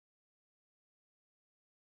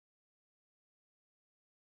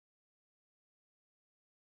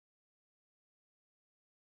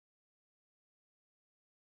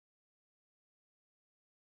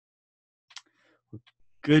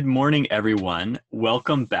Good morning, everyone.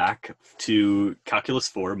 Welcome back to Calculus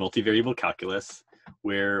 4, Multivariable Calculus,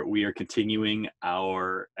 where we are continuing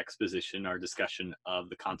our exposition, our discussion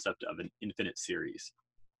of the concept of an infinite series.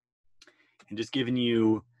 And just giving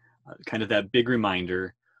you kind of that big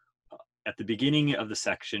reminder, at the beginning of the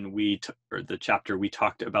section, or the chapter, we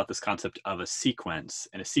talked about this concept of a sequence.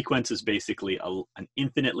 And a sequence is basically an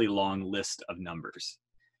infinitely long list of numbers.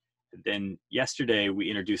 Then yesterday we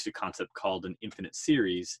introduced a concept called an infinite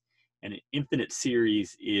series, and an infinite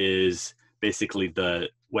series is basically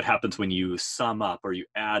what happens when you sum up or you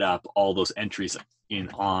add up all those entries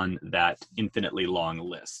on that infinitely long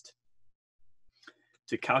list.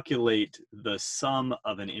 To calculate the sum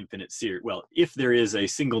of an infinite series, well, if there is a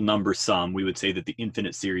single number sum, we would say that the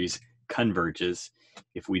infinite series converges.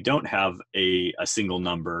 If we don't have a single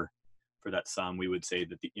number for that sum, we would say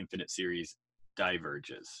that the infinite series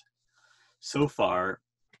diverges. So far,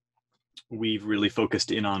 we've really focused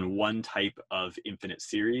in on one type of infinite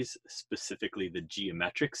series, specifically the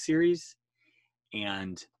geometric series.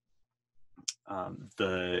 And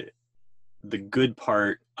the good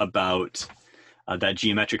part about that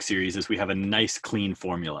geometric series is we have a nice clean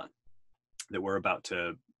formula that we're about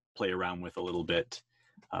to play around with a little bit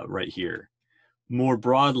right here. More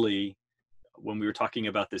broadly, when we were talking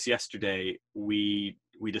about this yesterday, we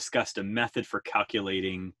discussed a method for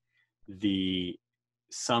calculating the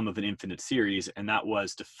sum of an infinite series, and that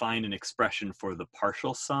was to find an expression for the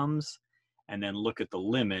partial sums and then look at the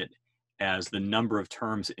limit as the number of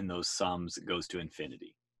terms in those sums goes to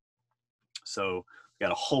infinity. So we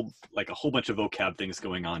got a whole bunch of vocab things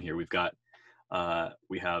going on here. We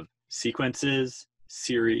have sequences,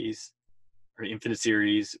 series, or infinite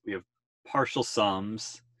series, we have partial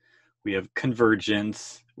sums, we have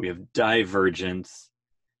convergence, we have divergence,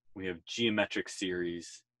 we have geometric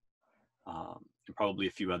series, and probably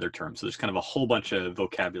a few other terms. So there's kind of a whole bunch of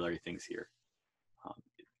vocabulary things here.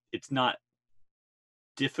 It's not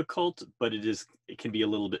difficult, but it can be a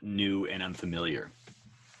little bit new and unfamiliar.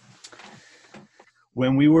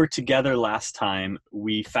 When we were together last time,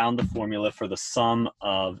 we found the formula for the sum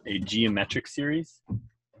of a geometric series.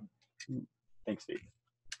 Thanks, Steve.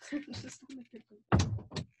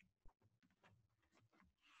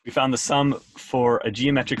 We found the sum for a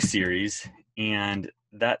geometric series, and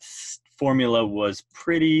that formula was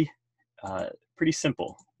pretty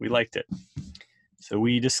simple. We liked it. So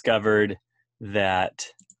we discovered that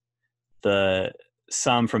the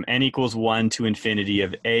sum from n equals 1 to infinity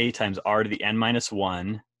of a times r to the n minus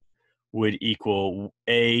 1 would equal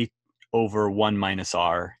a over 1 minus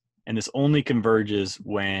r. And this only converges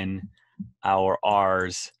when our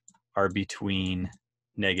r's are between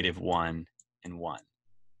 -1 and 1.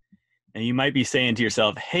 And you might be saying to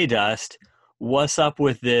yourself, hey, Dust, what's up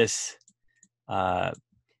with this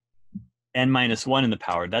n minus 1 in the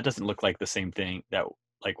power? That doesn't look like the same thing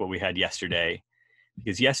like what we had yesterday.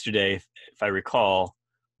 Because yesterday, if I recall,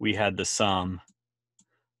 we had the sum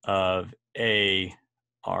of a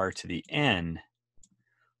r to the n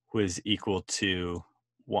was equal to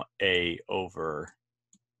a over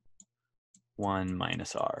 1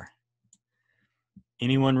 minus r.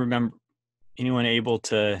 Anyone able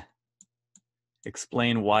to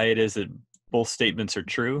explain why it is that both statements are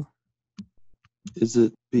true? Is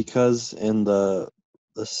it because in the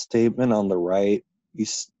statement on the right,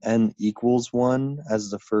 n equals 1 as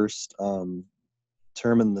the first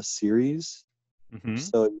term in the series? Mm-hmm.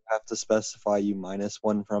 So you have to specify u minus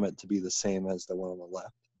 1 from it to be the same as the one on the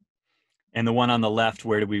left. And the one on the left,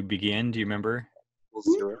 where did we begin? Do you remember?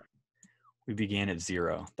 0. We began at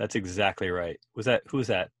 0. That's exactly right. Who was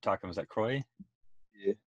that talking? Was that Croy?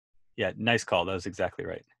 Yeah. Yeah, nice call. That was exactly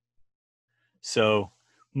right. So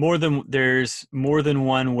there's more than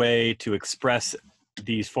one way to express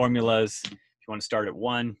these formulas. If you want to start at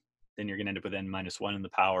 1, then you're going to end up with n minus 1 in the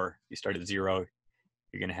power. If you start at 0,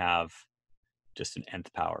 you're going to have just an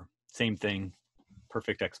nth power. Same thing.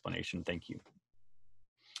 Perfect explanation. Thank you.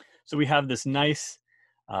 So we have this nice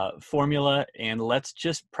formula, and let's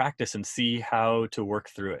just practice and see how to work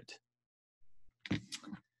through it.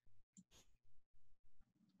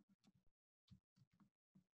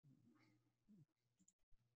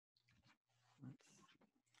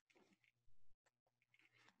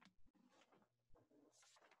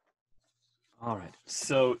 All right,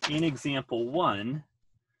 so in example 1,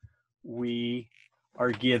 we're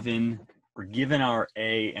given our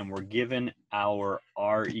a, and we're given our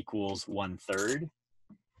r equals 1/3.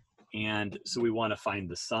 And so we want to find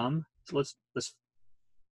the sum. So let's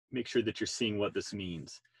make sure that you're seeing what this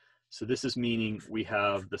means. So this is meaning we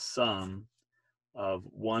have the sum of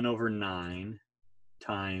 1/9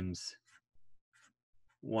 times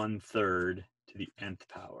 1/3 to the nth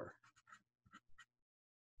power.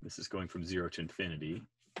 This is going from 0 to infinity.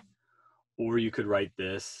 Or you could write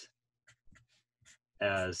this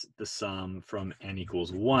as the sum from n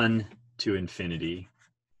equals 1 to infinity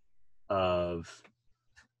of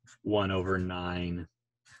 1 over 9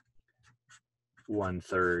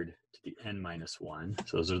 1/3 to the n minus 1.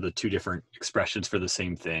 So those are the two different expressions for the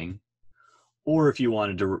same thing. Or if you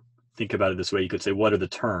wanted to think about it this way, you could say, what are the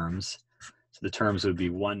terms? So the terms would be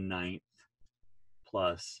 1/9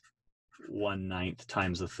 plus 1/9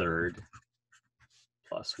 times the third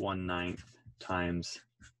plus 1/9 times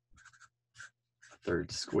a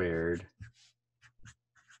third squared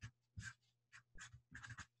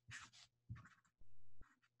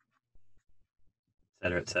et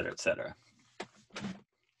cetera, et cetera, et cetera.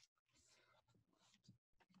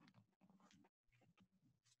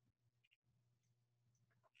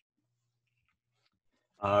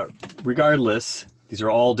 Regardless, these are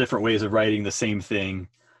all different ways of writing the same thing.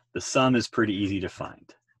 The sum is pretty easy to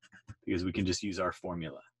find because we can just use our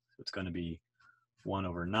formula. So it's going to be 1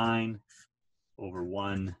 over 9 over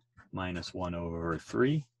 1 minus 1 over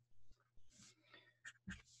 3,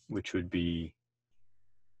 which would be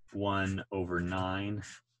 1 over 9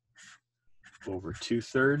 over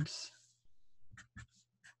 2/3,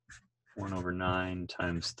 1 over 9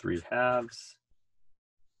 times 3/2,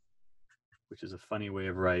 which is a funny way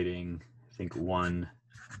of writing, I think, 1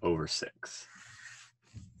 over 6.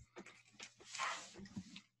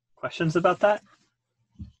 Questions about that?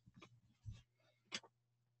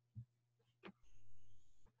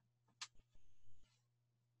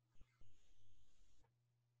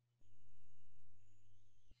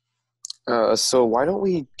 So why don't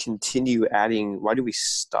we continue adding? Why do we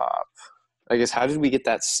stop? I guess, how did we get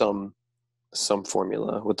that sum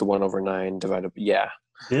formula with the 1 over 9 divided? Yeah.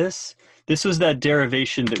 This was that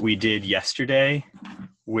derivation that we did yesterday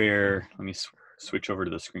where, let me switch over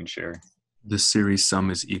to the screen share. The series sum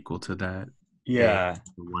is equal to that. Yeah.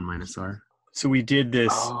 1 minus r. So we did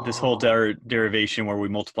this whole derivation where we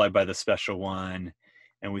multiplied by the special one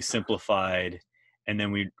and we simplified, and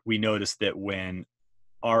then we noticed that when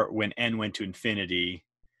n went to infinity,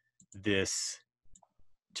 this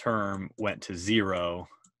term went to 0,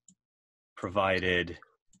 provided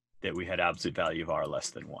that we had absolute value of r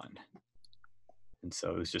less than 1. And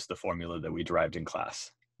so it was just the formula that we derived in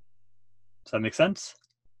class. Does that make sense?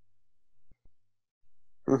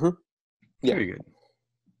 Mm-hmm. Yeah. Very good.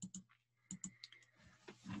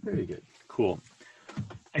 Very good. Cool.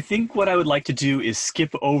 I think what I would like to do is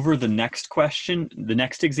skip over the next question, the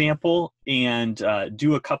next example, and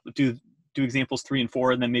do examples 3 and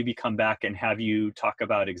 4, and then maybe come back and have you talk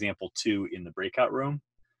about example 2 in the breakout room.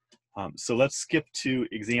 So let's skip to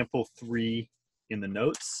example 3 in the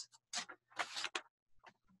notes.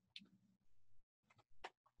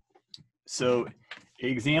 So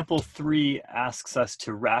example 3 asks us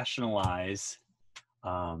to rationalize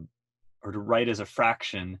or to write as a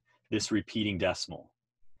fraction this repeating decimal.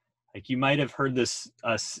 Like, you might have heard this,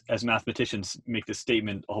 us as mathematicians make this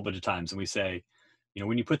statement a whole bunch of times, and we say, you know,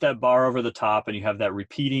 when you put that bar over the top and you have that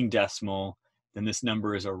repeating decimal, then this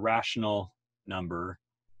number is a rational number,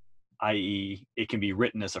 i.e. it can be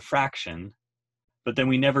written as a fraction, but then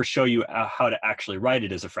we never show you how to actually write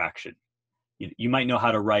it as a fraction. You might know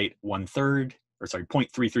how to write 1/3, or sorry,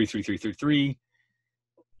 0.333333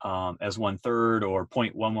 as 1/3, or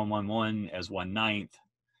 0.1111 as 1/9.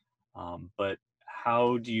 But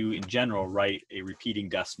how do you, in general, write a repeating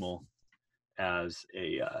decimal as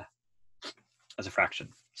a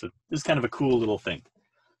fraction? So this is kind of a cool little thing.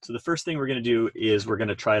 So the first thing we're going to do is we're going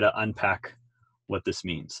to try to unpack what this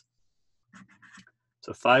means.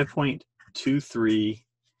 So 5.23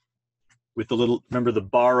 with the little, remember the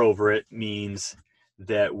bar over it means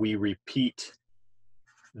that we repeat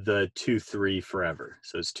the 2, 3 forever.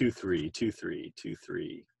 So it's 2, 3, 2, 3, 2,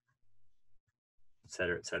 3, et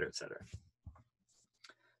cetera, et cetera, et cetera.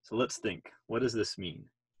 So let's think, what does this mean?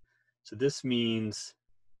 So this means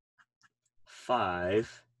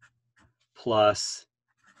 5 plus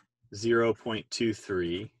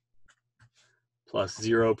 0.23 plus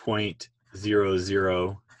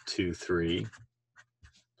 0.0023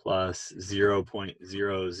 plus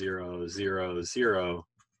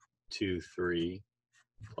 0.000023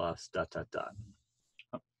 plus ...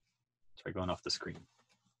 Oh, try going off the screen.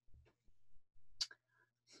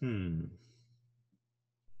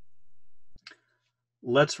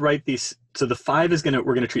 Let's write these. So the 5 is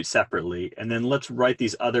we're gonna treat separately, and then let's write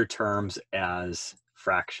these other terms as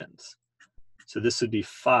fractions. So this would be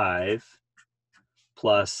 5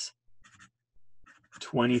 plus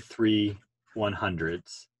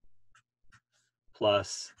 23/100ths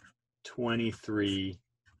plus 23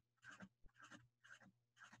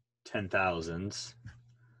 10,000s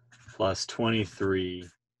plus 23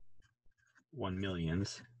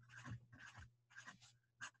 1,000,000s,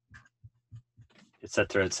 et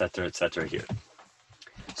cetera, et cetera, et cetera here.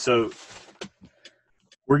 So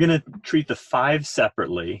we're going to treat the 5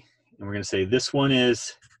 separately, and we're going to say this one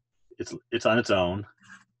is, it's on its own.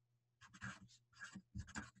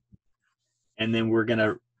 And then we're going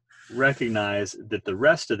to recognize that the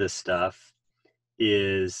rest of this stuff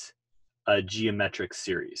is a geometric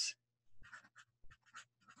series.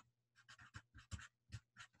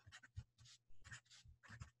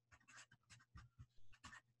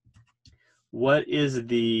 What is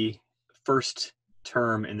the first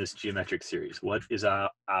term in this geometric series? What is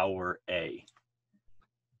our A?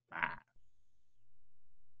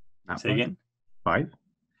 Not Say 5? again? 5?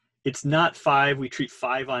 It's not 5. We treat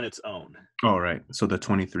 5 on its own. Oh, right. So the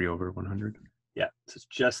 23 over 100. Yeah, so it's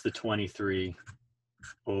just the 23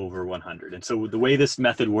 over 100. And so the way this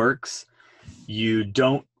method works, you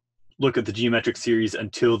don't look at the geometric series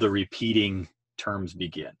until the repeating terms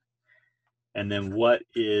begin. And then what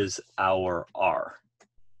is our R?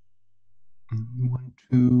 1,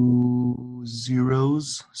 2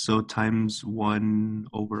 zeros. So times 1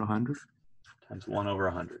 over 100. Times 1 over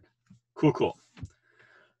 100. Cool, cool.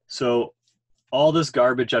 So all this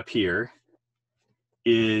garbage up here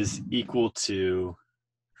is equal to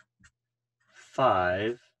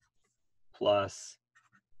 5 plus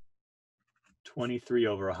 23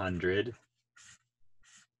 over 100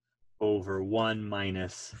 over 1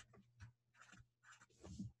 minus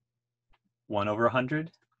 1 over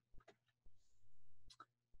 100,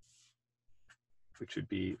 which would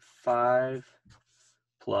be 5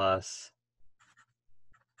 plus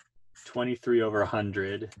 23 over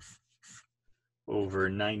 100 over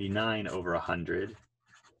 99 over 100,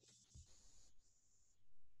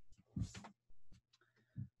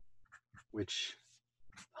 which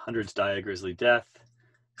 100's die a grisly death.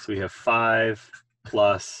 So we have 5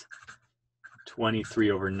 plus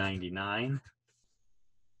 23 over 99,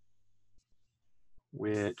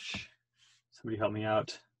 which, somebody help me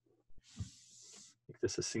out, make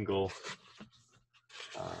this a single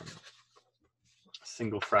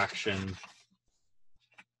fraction.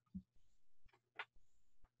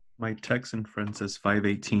 My text in front says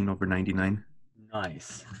 518 over 99.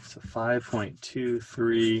 Nice. So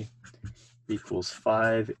 5.23 equals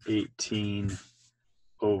 518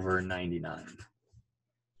 over 99.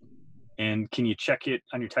 And can you check it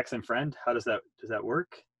on your text and friend? How does that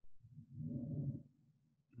work?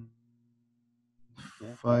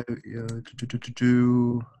 Yeah. 5,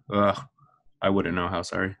 I wouldn't know how,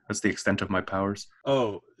 sorry. That's the extent of my powers.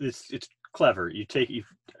 Oh, it's clever. You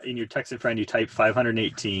in your text and friend, you type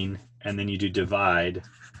 518 and then you do divide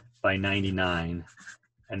by 99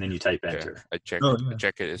 and then you type enter. I check Oh, it. yeah. I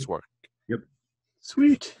check it. It's work.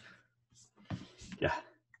 Sweet. Yeah.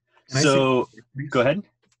 So go ahead.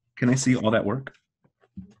 Can I see all that work?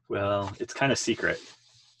 Well, it's kind of secret.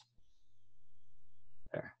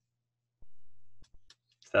 There.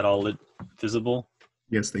 Is that all visible?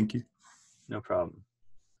 Yes, thank you. No problem.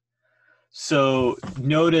 So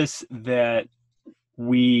notice that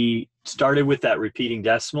we started with that repeating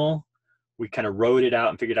decimal. We kind of wrote it out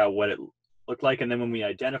and figured out what it looked like. And then when we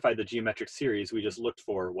identified the geometric series, we just looked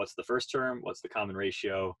for what's the first term, what's the common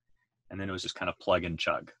ratio, and then it was just kind of plug and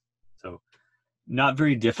chug. So not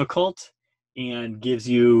very difficult and gives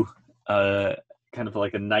you kind of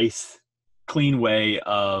like a nice, clean way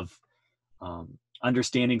of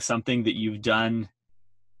understanding something that you've done.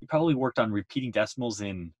 You probably worked on repeating decimals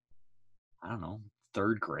in, I don't know,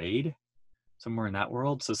 3rd grade, somewhere in that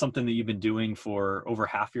world. So something that you've been doing for over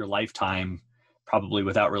half your lifetime, probably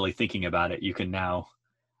without really thinking about it, you can now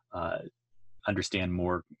understand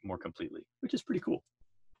more completely, which is pretty cool.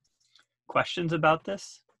 Questions about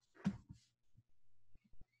this?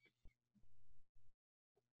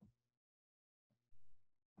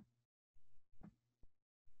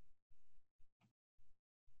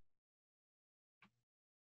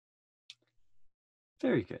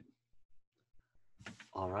 Very good.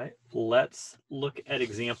 All right, let's look at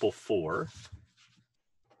example 4.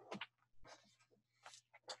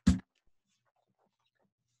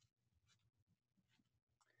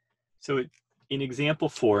 So in example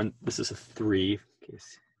 4, and this is a 3,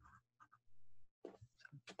 it's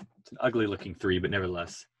an ugly looking 3, but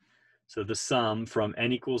nevertheless. So the sum from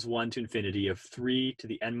n equals 1 to infinity of 3 to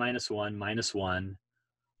the n minus 1 minus 1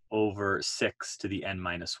 over 6 to the n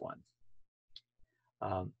minus 1.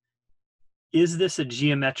 Is this a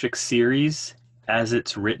geometric series as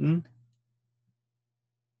it's written?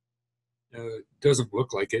 It doesn't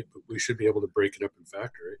look like it, but we should be able to break it up and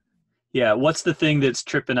factor it. Yeah, what's the thing that's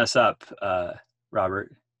tripping us up,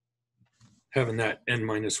 Robert? having that n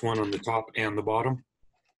minus 1 on the top and the bottom.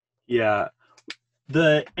 Yeah.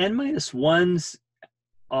 The n minus 1s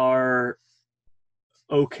are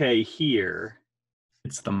okay here.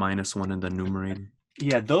 It's the -1 in the numerator.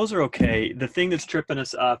 Yeah, those are okay. The thing that's tripping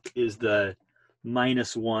us up is the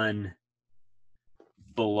 -1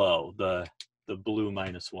 below, the blue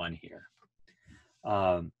 -1 here.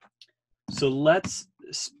 So let's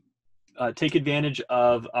take advantage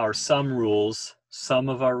of our sum rules,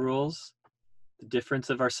 the difference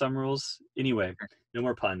of our sum rules. Anyway, no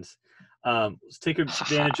more puns. Let's take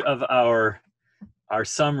advantage of our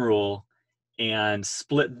sum rule and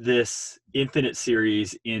split this infinite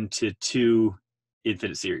series into 2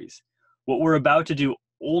 infinite series. What we're about to do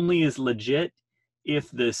only is legit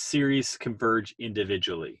if the series converge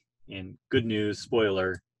individually. And good news,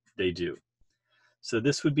 spoiler, they do. So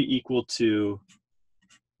this would be equal to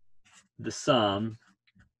the sum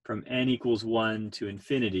from n equals 1 to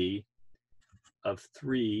infinity of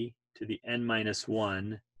 3 to the n minus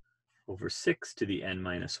 1 over 6 to the n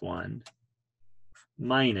minus 1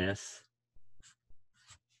 minus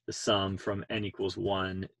the sum from n equals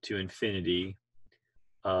 1 to infinity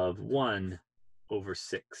of 1 over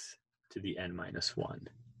 6 to the n minus 1.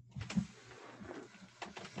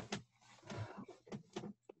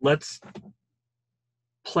 Let's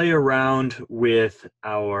play around with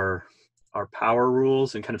our power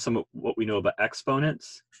rules and kind of some of what we know about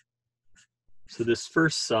exponents. So this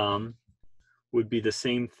first sum would be the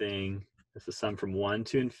same thing as the sum from 1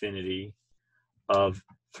 to infinity of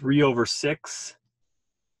 3 over 6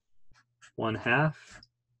 1/2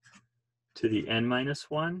 to the n minus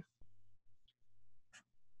 1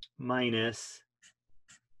 minus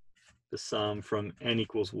the sum from n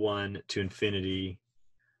equals 1 to infinity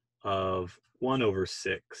of 1 over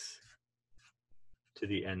 6 to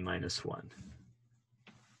the n minus 1.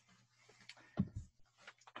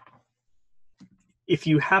 If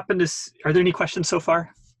you happen to, are there any questions so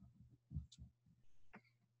far?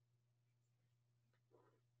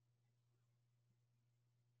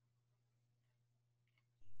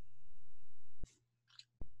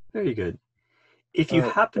 Very good. If you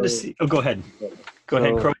happen to see, oh, go ahead. Go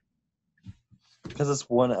ahead, Crow. Because it's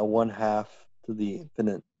 1/1/2 to the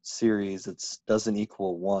infinite series, it doesn't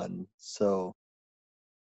equal 1. So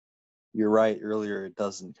you're right, earlier it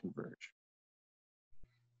doesn't converge.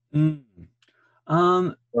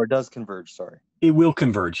 Or it does converge, sorry. It will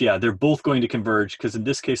converge, yeah. They're both going to converge because in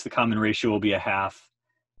this case, the common ratio will be 1/2.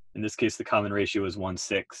 In this case, the common ratio is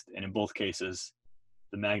 1/6. And in both cases,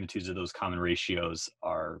 the magnitudes of those common ratios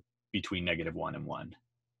are between -1 and 1.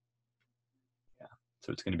 Yeah,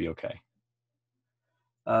 so it's going to be okay.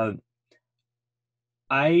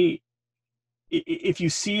 If you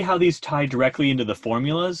see how these tie directly into the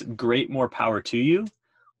formulas, great, more power to you.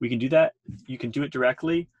 We can do that. You can do it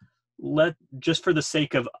directly. Just for the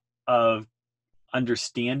sake of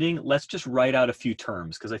understanding, let's just write out a few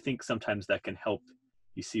terms because I think sometimes that can help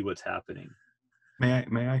you see what's happening. May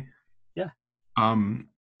I? Yeah.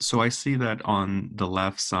 So I see that on the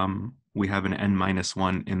left sum, we have an n minus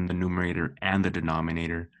 1 in the numerator and the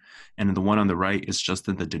denominator. And the one on the right is just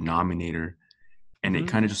in the denominator. And it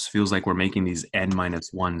kind of just feels like we're making these n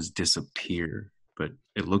minus 1s disappear. But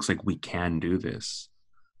it looks like we can do this.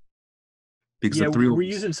 Because yeah, we're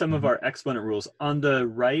using some of our exponent rules. On the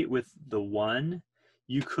right with the 1,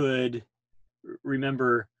 you could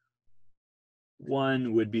remember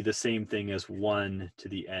 1 would be the same thing as 1 to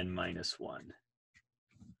the n minus 1.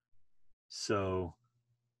 So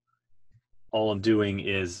all I'm doing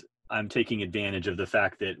is I'm taking advantage of the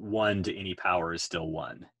fact that 1 to any power is still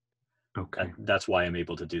 1. Okay. That's why I'm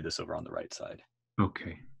able to do this over on the right side.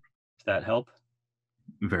 Okay. Does that help?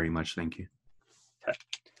 Very much, thank you. Okay.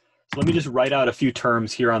 So let me just write out a few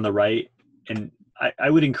terms here on the right. And I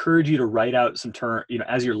would encourage you to write out some terms,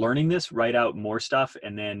 as you're learning this, write out more stuff.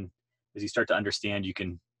 And then as you start to understand, you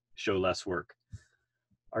can show less work.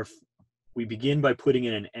 We begin by putting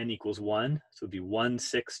in an n equals 1. So it'd be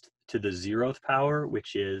 1/6 to the 0th power,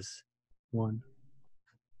 which is 1.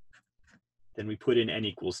 Then we put in n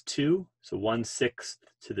equals 2. So 1/6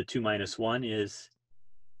 to the 2 minus 1 is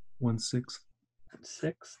 1/6.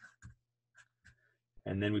 1/6.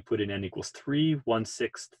 And then we put in n equals 3.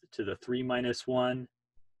 1/6 to the 3 minus 1.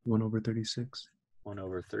 1 over 36. 1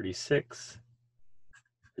 over 36,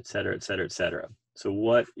 et cetera, et cetera, et cetera. So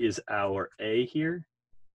what is our a here?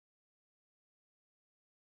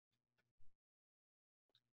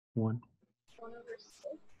 1.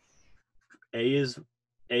 A is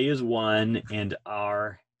 1 and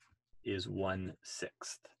r is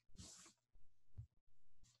 1/6.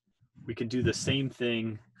 We can do the same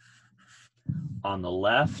thing on the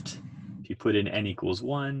left. If you put in n equals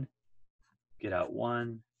 1, get out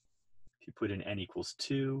 1. If you put in n equals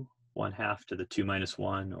 2, 1/2 to the 2 minus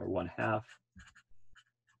 1, or 1/2,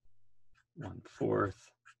 1/4,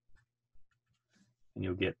 and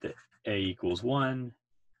you'll get that a equals 1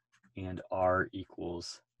 and r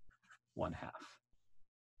equals 1/2.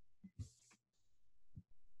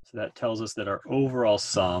 So that tells us that our overall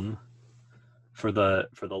sum for the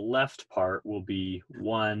left part will be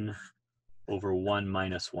 1 over 1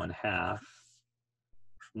 minus 1/2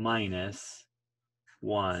 minus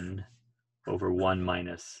 1 over 1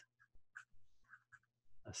 minus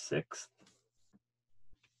 1/6,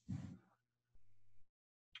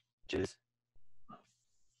 which is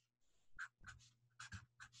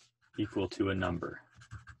equal to a number.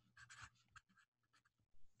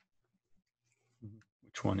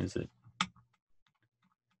 Which one is it?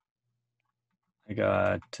 I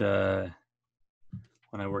got,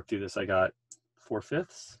 when I worked through this, I got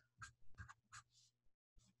 4/5,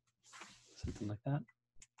 something like that.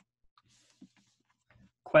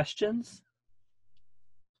 Questions?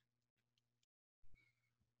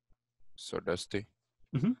 So Dusty,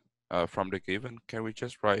 Mhm. From the given, can we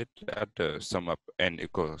just write that the sum of n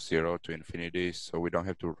equals 0 to infinity, so we don't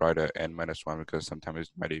have to write a n minus 1 because sometimes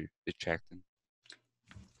it might be distracting?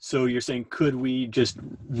 So you're saying, could we just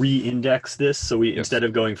re-index this? So we, Yes. instead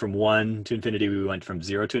of going from 1 to infinity, we went from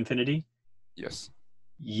 0 to infinity? Yes.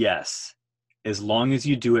 Yes, as long as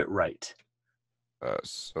you do it right. So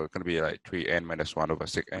it's going to be like 3n minus 1 over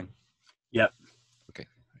 6n. Yep. Okay.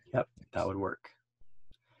 Yep, that would work.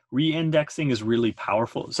 Re-indexing is really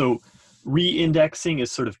powerful. So re-indexing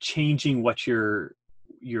is sort of changing what your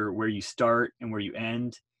where you start and where you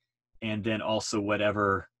end, and then also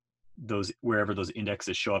wherever those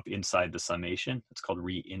indexes show up inside the summation. It's called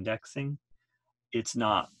re-indexing. It's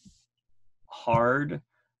not hard,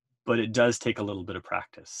 but it does take a little bit of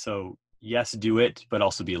practice. So yes, do it, but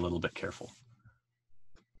also be a little bit careful.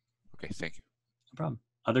 Okay, thank you. No problem.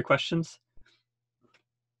 Other questions?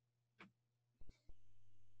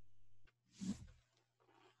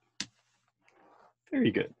 Very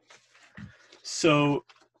good. So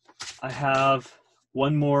I have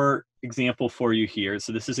one more example for you here.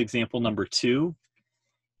 So this is example number 2.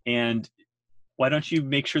 And why don't you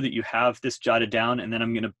make sure that you have this jotted down, and then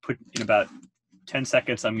I'm going to put, in about 10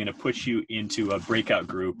 seconds, I'm going to push you into a breakout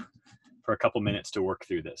group for a couple minutes to work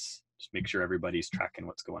through this. Just make sure everybody's tracking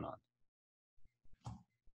what's going on.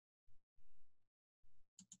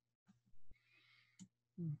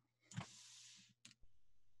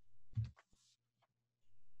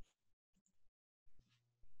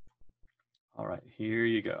 All right, here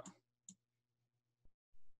you go.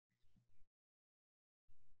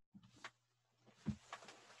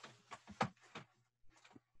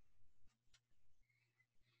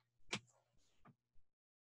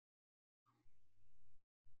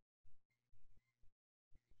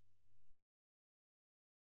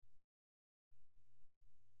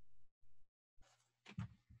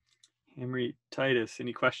 Henry, Titus,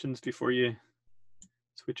 any questions before you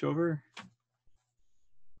switch over?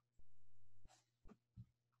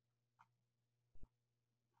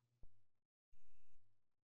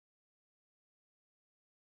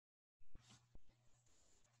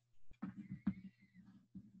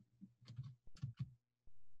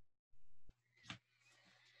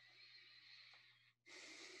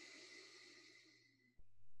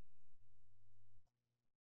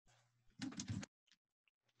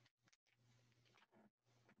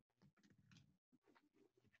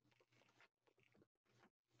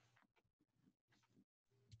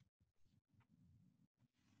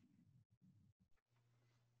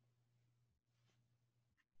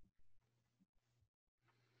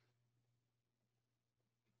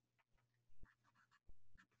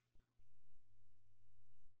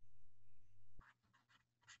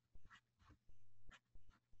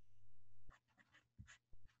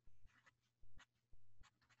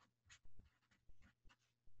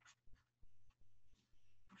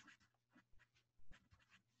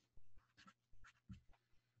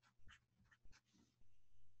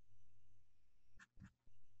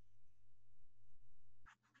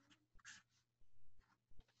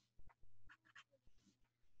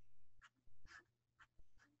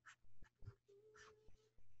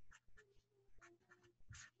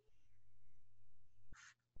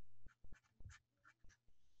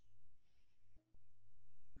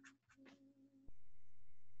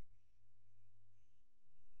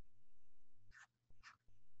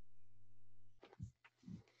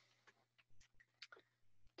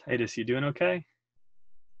 Titus, you doing okay?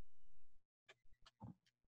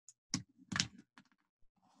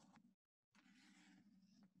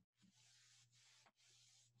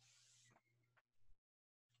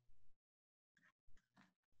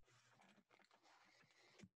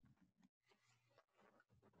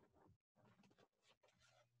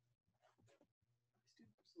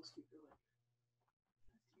 They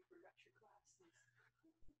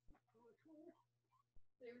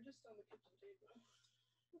were just on the kitchen table.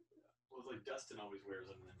 Well, it's like Dustin always wears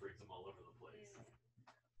them and then brings them all over the place.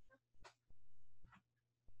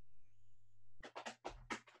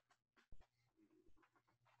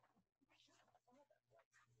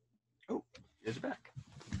 Oh, you're back.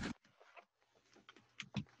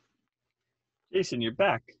 Jason, you're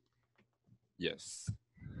back. Yes.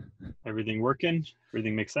 Everything working?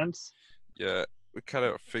 Everything makes sense? Yeah, we kind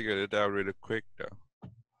of figured it out really quick though.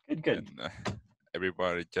 Good. And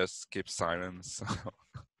everybody just keeps silence.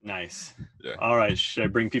 Nice. Yeah. All right. Should I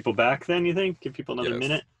bring people back then, you think? Give people another Yes.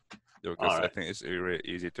 minute? Yeah, All because I right. think it's really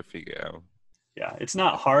easy to figure out. Yeah, it's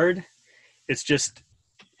not hard. It's just,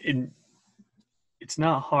 it's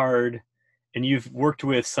not hard. And you've worked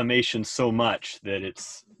with summation so much that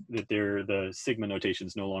the sigma notation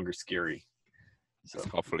is no longer scary. So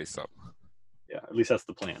Hopefully so. yeah, at least that's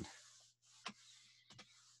the plan.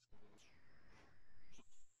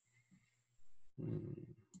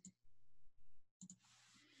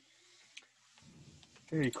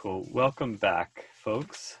 Very cool. Welcome back,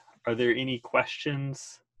 folks. Are there any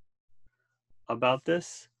questions about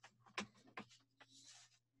this?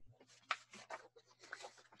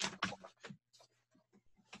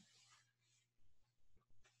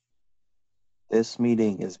 This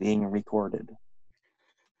meeting is being recorded.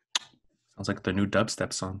 Sounds like the new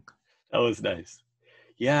dubstep song. That was nice.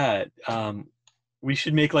 Yeah, we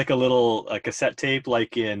should make like a cassette tape,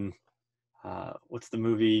 like in what's the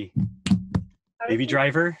movie Baby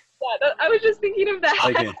Driver? Yeah, I was just thinking of that.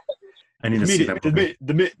 Like I need to see that movie.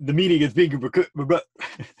 the meeting is being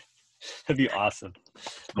that'd be awesome.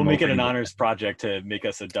 We'll make it an opening honors project to make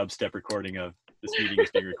us a dubstep recording of this meeting is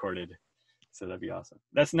being recorded. So that'd be awesome.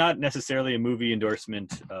 That's not necessarily a movie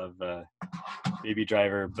endorsement of Baby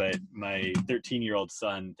Driver, but my 13-year-old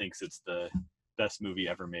son thinks it's the best movie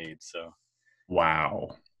ever made. So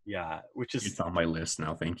Wow. yeah, which is It's on my list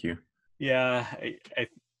now. Thank you. yeah. I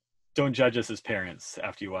don't judge us as parents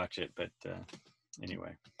after you watch it, but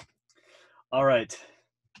anyway. All right.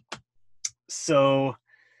 So,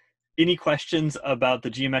 any questions about the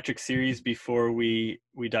geometric series before we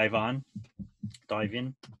dive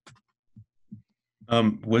in?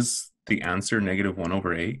 Was the answer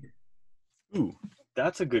 -1/8? Ooh,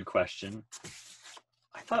 that's a good question.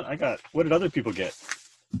 I thought I got. What did other people get?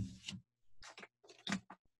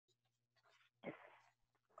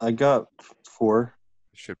 I got 4.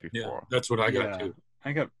 It should be Yeah, 4. that's what I Yeah. got too.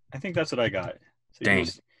 I think that's what I got. So Dang.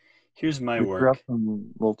 here's my We work. forgot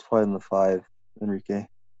to multiply in the 5, Enrique.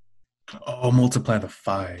 Oh, multiply the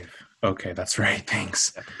 5. Okay, that's right.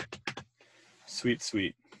 Thanks.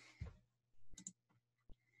 Sweet.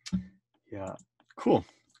 Yeah. Cool.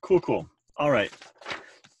 All right.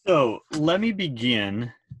 So let me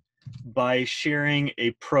begin by sharing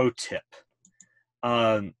a pro tip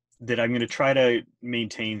that I'm going to try to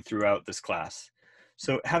maintain throughout this class.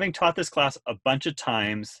 So having taught this class a bunch of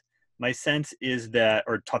times, my sense is that,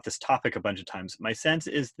 or taught this topic a bunch of times, my sense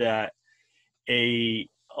is that a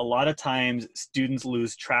lot of times students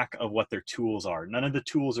lose track of what their tools are. None of the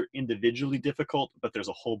tools are individually difficult, but there's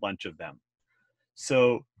a whole bunch of them.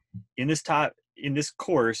 So in this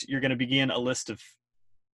course, you're going to begin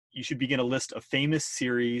you should begin a list of famous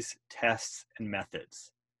series, tests, and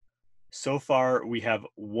methods. So far, we have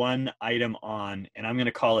one item on, and I'm going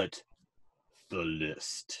to call it the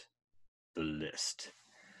list. The list.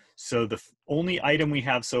 So the only item we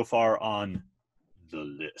have so far on the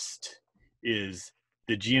list is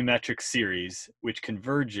the geometric series, which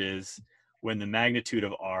converges when the magnitude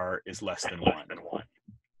of R is less than 1.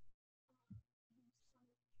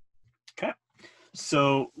 Okay.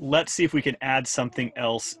 So let's see if we can add something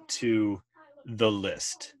else to the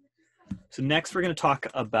list. So next we're going to talk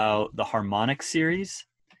about the harmonic series.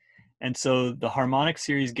 And so the harmonic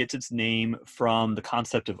series gets its name from the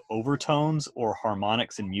concept of overtones or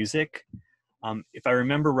harmonics in music. If I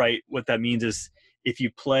remember right, what that means is if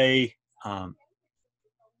you play, here,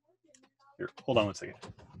 hold on one second.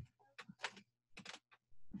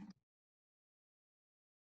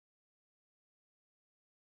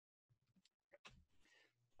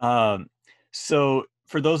 So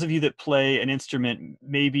for those of you that play an instrument,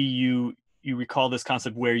 maybe you recall this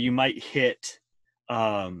concept where you might hit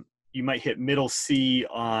middle C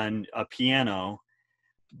on a piano,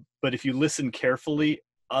 but if you listen carefully,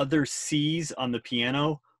 other C's on the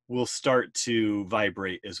piano will start to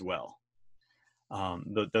vibrate as well.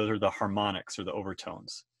 Those are the harmonics or the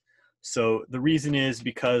overtones. So the reason is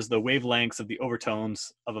because the wavelengths of the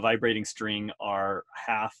overtones of a vibrating string are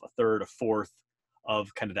half, a third, a fourth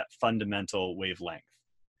of kind of that fundamental wavelength.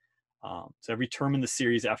 So every term in the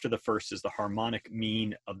series after the first is the harmonic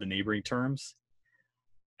mean of the neighboring terms.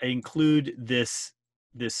 I include this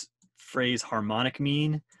phrase harmonic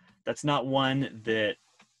mean. That's not one that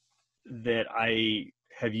I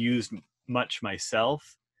have used much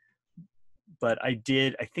myself, but I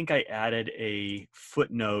think I added a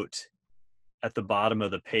footnote at the bottom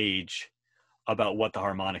of the page about what the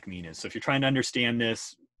harmonic mean is. So if you're trying to understand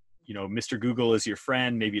this, you know, Mr. Google is your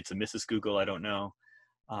friend. Maybe it's a Mrs. Google, I don't know.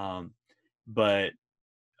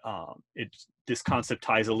 This concept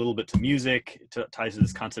ties a little bit to music. It ties to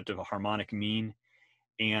this concept of a harmonic mean.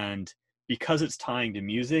 And because it's tying to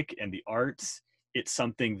music and the arts, it's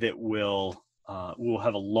something that will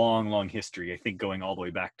have a long, long history, I think going all the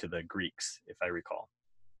way back to the Greeks, if I recall.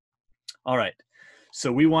 All right, so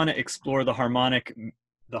we want to explore the harmonic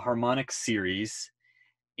series,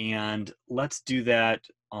 and let's do that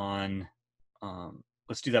on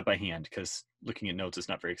let's do that by hand, because looking at notes is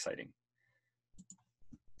not very exciting.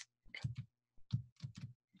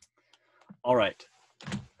 All right,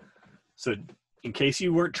 so in case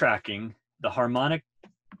you weren't tracking, the harmonic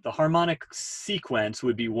sequence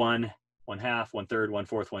would be 1, 1/2, 1/3,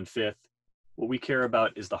 1/4, 1/5. What we care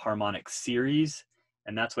about is the harmonic series,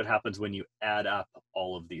 and that's what happens when you add up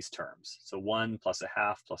all of these terms. So 1 plus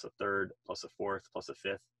 1/2 plus 1/3 plus 1/4 plus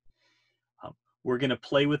 1/5. We're going to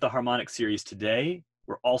play with the harmonic series today.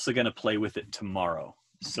 We're also going to play with it tomorrow.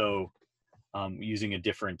 So using a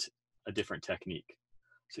different technique.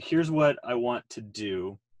 So here's what I want to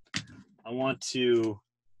do. I want to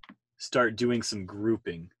start doing some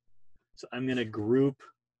grouping. So I'm going to group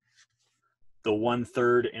the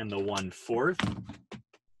 1/3 and the 1/4.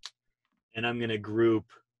 And I'm going to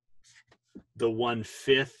group the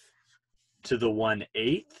 1/5 to the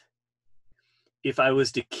 1/8. If I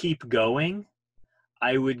was to keep going,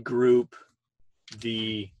 I would group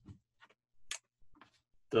the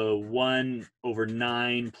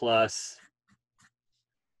 1/9 plus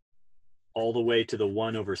all the way to the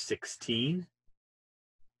 1/16.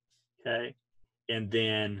 Okay, and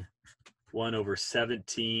then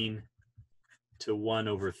 1/17 to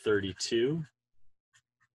 1/32.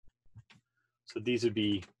 So these would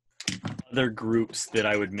be other groups that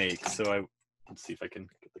I would make. So let's see if I can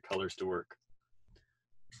get the colors to work.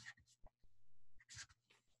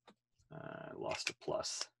 I lost a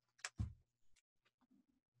plus.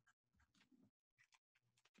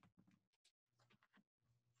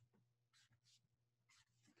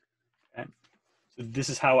 Okay. So this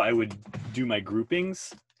is how I would do my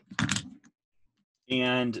groupings.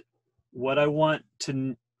 And what I want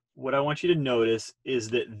you to notice is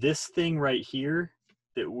that this thing right here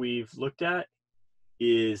that we've looked at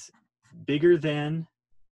is bigger than,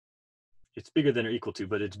 it's bigger than or equal to,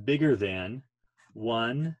 but it's bigger than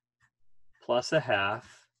 1 plus 1/2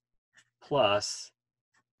 plus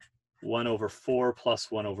 1/4 plus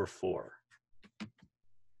 1/4.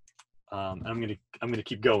 I'm gonna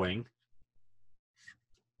keep going.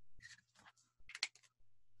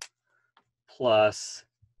 Plus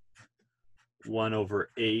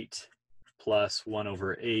 1/8 plus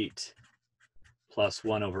 1/8 plus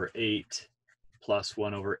 1/8 plus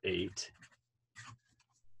 1/8.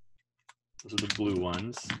 Those are the blue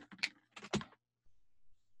ones.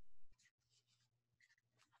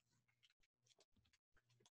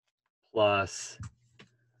 Plus,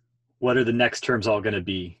 what are the next terms all going to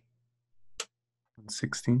be?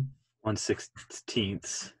 1/16.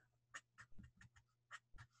 1/16.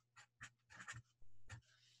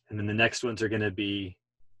 And then the next ones are going to be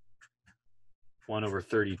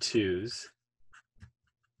 1/32s.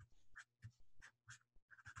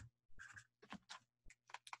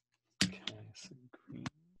 Okay, so green.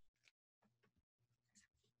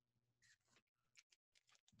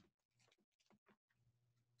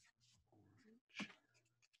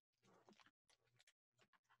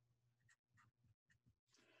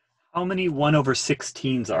 How many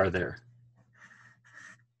 1/16s are there?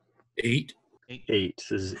 8. 8.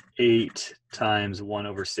 This is 8 times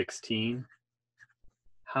 1/16.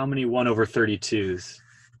 How many 1/32s?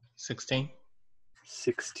 16.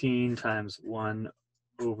 16 times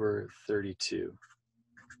 1/32.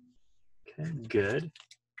 Okay, good.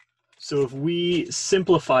 So if we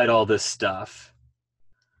simplified all this stuff,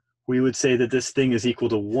 we would say that this thing is equal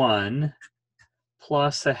to 1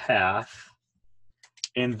 plus 1/2.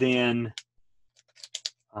 And then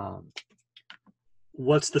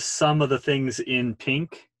what's the sum of the things in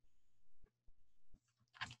pink?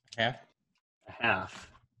 Half. 1/2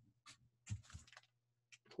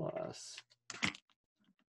 plus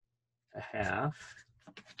 1/2.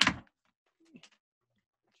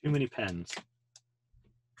 Too many pens.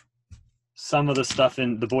 Sum of the stuff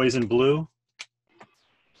in the boys in blue?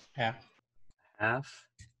 Yeah. half.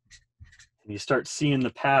 And you start seeing the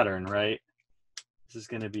pattern, right? This is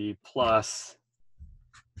going to be plus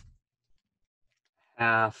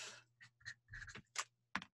half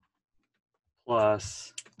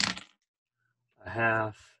plus a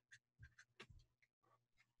half.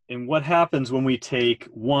 And what happens when we take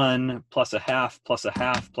 1 plus a half plus a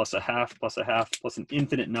half plus a half plus a half plus an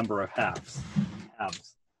infinite number of halves?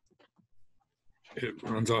 It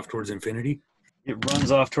runs off towards infinity. It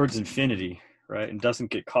runs off towards infinity, right? And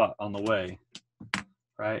doesn't get caught on the way,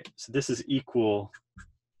 right? So this is equal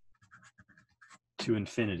to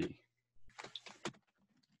infinity.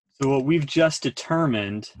 So what we've just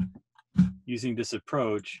determined using this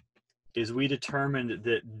approach is we determined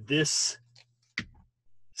that this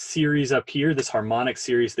series up here, this harmonic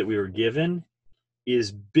series that we were given,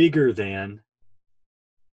 is bigger than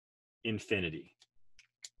infinity.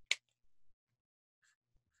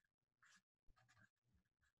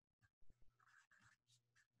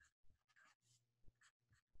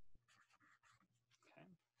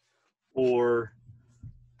 Or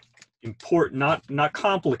important, not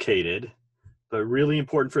complicated, but really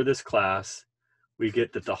important for this class, we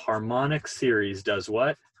get that the harmonic series does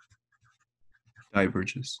what?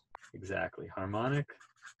 Diverges. Exactly. Harmonic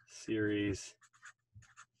series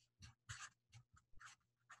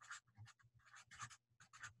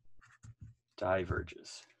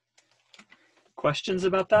diverges. Questions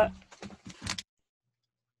about that?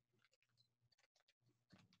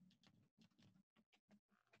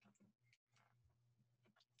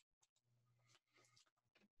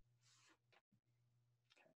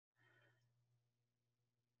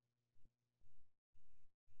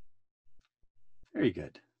 Very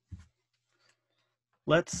good.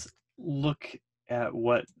 Let's look at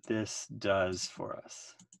what this does for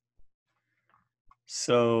us.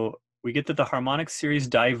 So we get that the harmonic series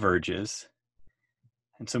diverges.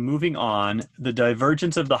 And so moving on, the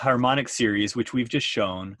divergence of the harmonic series, which we've just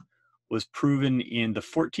shown, was proven in the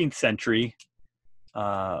 14th century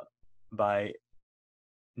by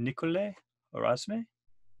Nicolas Erasme.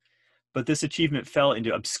 But this achievement fell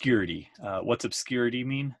into obscurity. What's obscurity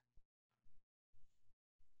mean?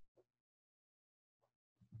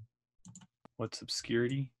 What's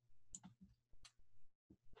obscurity?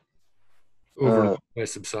 Overlooked by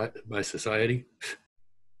society.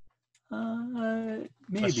 Maybe.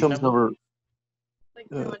 Questions over.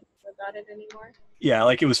 Like no one knows about it anymore. Yeah,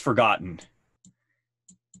 like it was forgotten.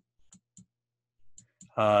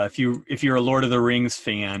 If you're a Lord of the Rings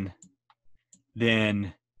fan,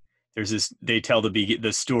 then there's this. They tell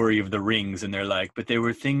the story of the rings, and they're like, but there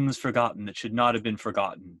were things forgotten that should not have been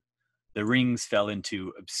forgotten. The rings fell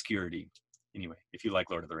into obscurity. Anyway, if you like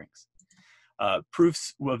Lord of the Rings.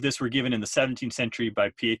 Proofs of this were given in the 17th century by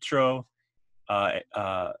Pietro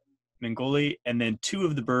Mengoli, and then two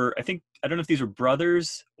of the I don't know if these were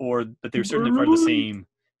brothers but they're certainly part of the same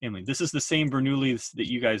family. This is the same Bernoullis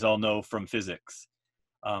that you guys all know from physics.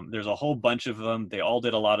 There's a whole bunch of them. They all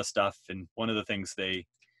did a lot of stuff, and one of the things they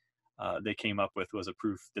came up with was a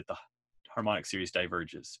proof that the harmonic series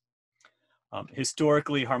diverges.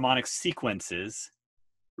 Historically, harmonic sequences.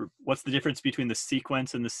 What's the difference between the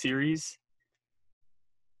sequence and the series?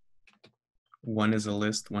 One is a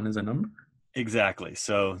list, one is a number. Exactly.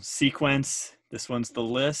 So sequence, this one's the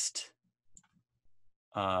list.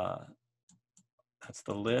 That's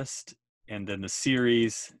the list. And then the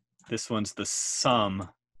series, this one's the sum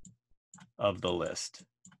of the list.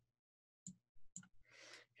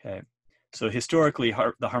 Okay. So historically,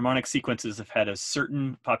 the harmonic sequences have had a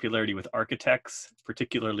certain popularity with architects,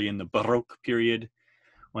 particularly in the Baroque period,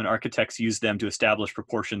 when architects used them to establish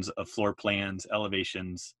proportions of floor plans,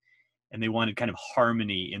 elevations, and they wanted kind of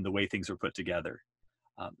harmony in the way things were put together.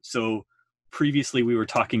 So previously we were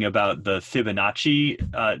talking about the Fibonacci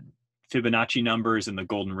numbers and the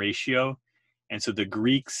golden ratio. And so the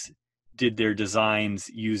Greeks did their designs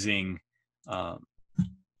using, based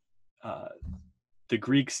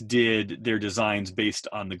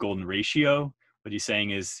on the golden ratio. What he's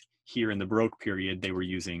saying is here in the Baroque period, they were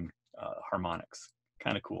using harmonics.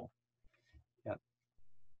 Kind of cool. Yeah.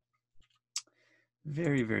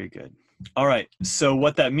 Very, very good. All right. So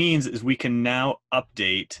what that means is we can now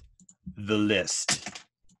update the list.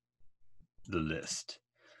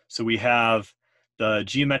 So we have the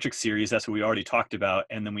geometric series. That's what we already talked about.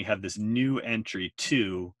 And then we have this new entry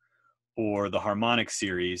 2, or the harmonic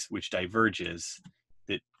series, which diverges,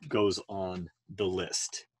 that goes on the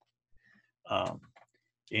list.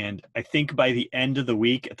 And I think by the end of the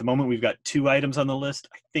week, at the moment we've got 2 items on the list.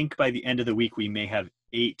 I think by the end of the week, we may have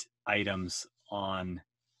 8 items on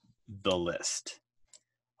the list.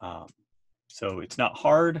 So it's not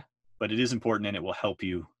hard, but it is important, and it will help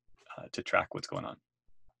you to track what's going on.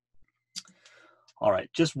 All right,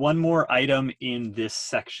 just one more item in this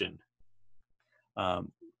section. I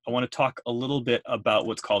want to talk a little bit about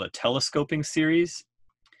what's called a telescoping series.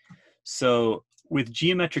 So with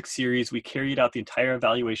geometric series, we carried out the entire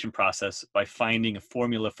evaluation process by finding a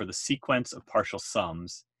formula for the sequence of partial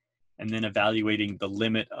sums and then evaluating the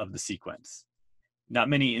limit of the sequence. Not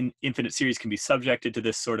many infinite series can be subjected to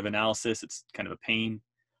this sort of analysis. It's kind of a pain.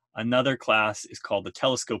 Another class is called the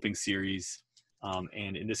telescoping series,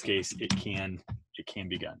 and in this case, it can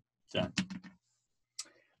be done.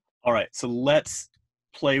 All right, so let's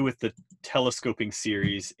play with the telescoping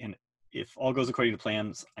series, and if all goes according to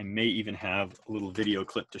plans, I may even have a little video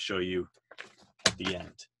clip to show you at the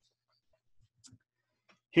end.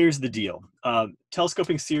 Here's the deal.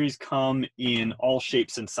 Telescoping series come in all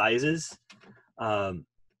shapes and sizes,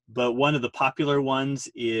 but one of the popular ones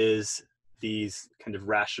is these kind of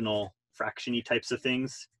rational fraction-y types of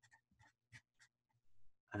things.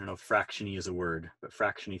 I don't know if fraction-y is a word, but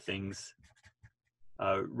fraction-y things.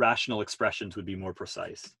 Rational expressions would be more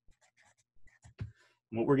precise.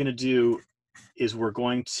 And what we're going to do is we're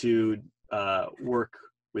going to work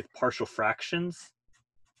with partial fractions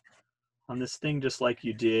on this thing, just like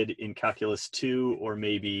you did in Calculus 2 or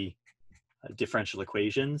maybe differential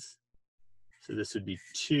equations. So this would be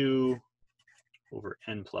 2 over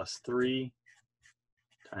n plus 3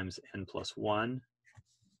 times n plus 1.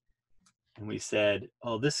 And we said,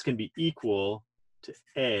 oh, this can be equal to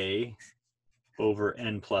a over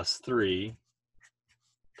n plus 3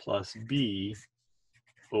 plus b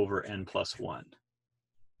over n plus 1.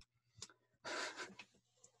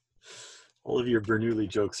 All of your Bernoulli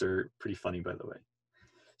jokes are pretty funny, by the way.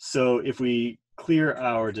 So if we clear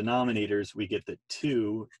our denominators, we get that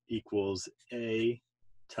 2 equals a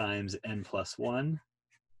times n plus 1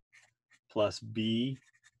 plus b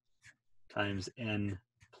times n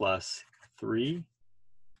plus 3.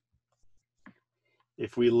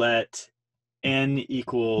 If we let n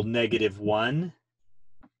equal -1,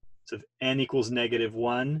 so if n equals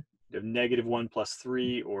 -1, we have -1 plus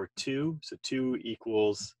 3 or 2, so 2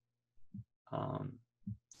 equals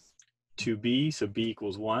 2b, so b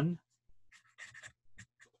equals 1.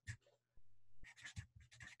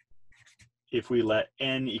 If we let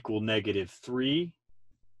n equal -3,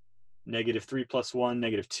 -3 plus 1,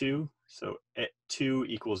 -2, so 2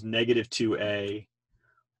 equals -2a,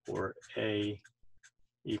 or a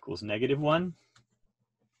equals -1.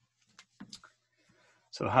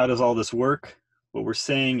 So how does all this work? What we're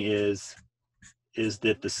saying is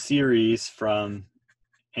that the series from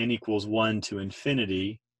n equals 1 to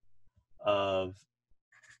infinity of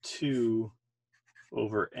 2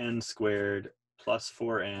 over n squared plus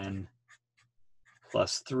 4n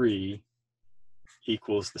plus 3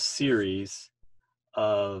 equals the series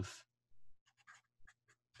of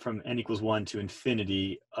from n equals 1 to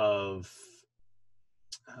infinity of,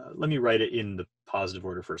 let me write it in the positive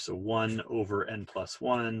order first. So 1 over n plus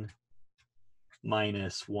 1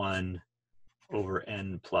 minus 1 over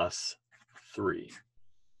n plus 3.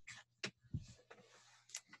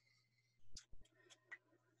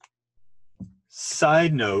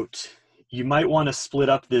 Side note, you might want to split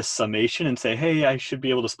up this summation and say, hey, I should be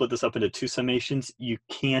able to split this up into 2 summations. You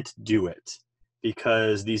can't do it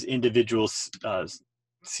because these individual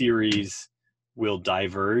series will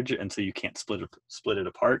diverge, and so you can't split it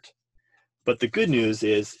apart. But the good news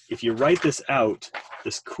is, if you write this out,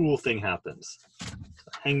 this cool thing happens.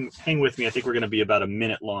 Hang with me. I think we're going to be about a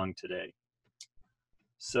minute long today.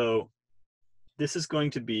 So this is going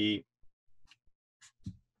to be,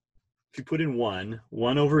 if you put in 1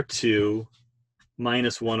 over 2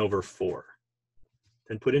 minus 1 over 4.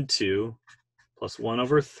 Then put in 2 plus 1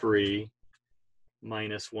 over 3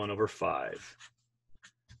 minus 1 over 5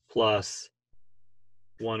 plus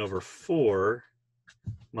 1 over 4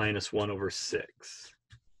 minus 1 over 6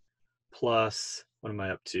 plus, what am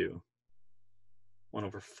I up to? 1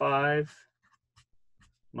 over 5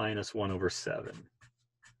 minus 1 over 7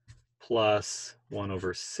 plus 1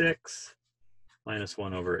 over 6 minus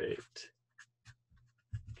 1 over 8,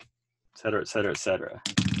 et cetera, et cetera, et cetera.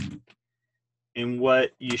 And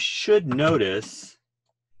what you should notice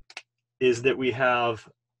is that we have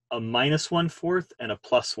a -1/4 and a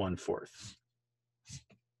 +1/4.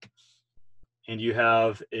 And you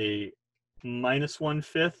have a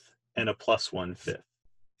 -1/5 and a +1/5.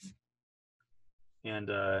 And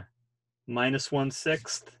a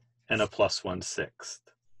 -1/6 and a +1/6.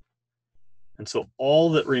 And so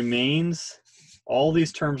all that remains, all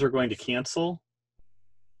these terms are going to cancel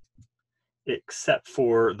except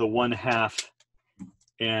for the 1/2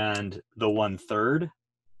 and the 1/3.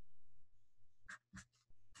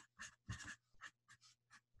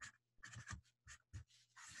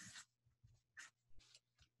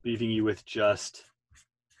 leaving you with just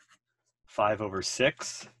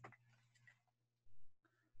 5/6,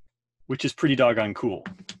 which is pretty doggone cool.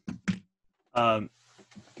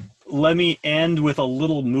 Let me end with a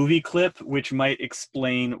little movie clip, which might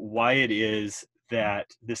explain why it is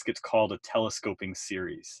that this gets called a telescoping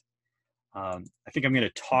series. I think I'm going to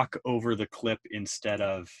talk over the clip instead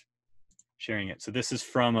of sharing it. So this is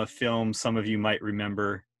from a film some of you might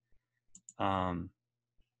remember. One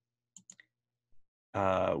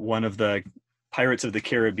of the Pirates of the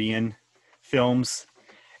Caribbean films.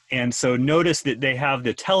 And so notice that they have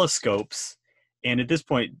the telescopes, and at this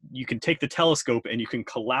point you can take the telescope and you can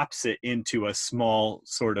collapse it into a small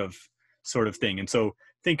sort of thing. And so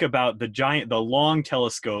think about the long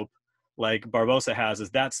telescope like Barbosa has, is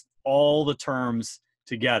that's all the terms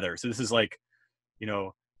together. So this is like, you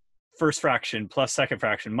know, first fraction plus second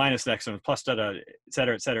fraction minus next one plus da da, et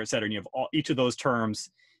cetera, et cetera, et cetera. And you have each of those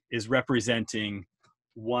terms is representing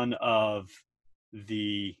one of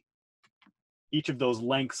each of those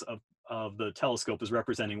lengths of the telescope is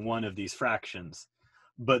representing one of these fractions.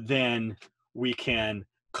 But then we can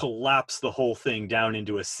collapse the whole thing down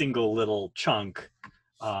into a single little chunk,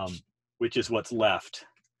 which is what's left.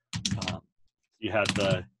 You have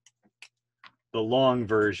the long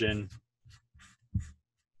version,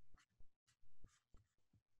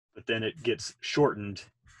 but then it gets shortened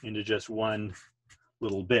into just one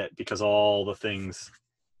little bit because all the things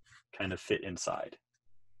kind of fit inside.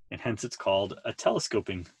 And hence it's called a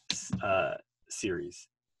telescoping series,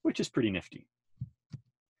 which is pretty nifty.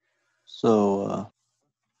 So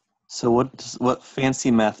what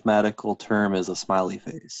fancy mathematical term is a smiley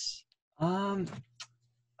face?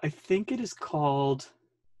 I think it is called,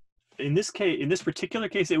 in this particular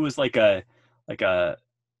case, it was like a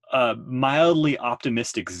mildly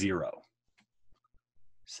optimistic zero.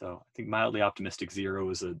 So I think mildly optimistic zero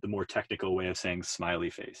is the more technical way of saying smiley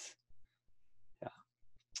face.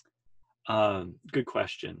 Yeah. Good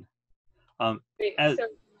question. Wait,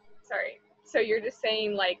 sorry. So you're just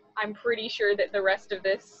saying, like, I'm pretty sure that the rest of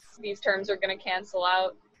these terms are going to cancel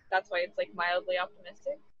out. That's why it's like mildly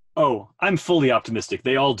optimistic. Oh, I'm fully optimistic.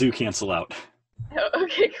 They all do cancel out. Oh,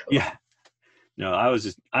 okay, cool. Yeah. No,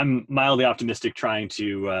 I'm mildly optimistic, trying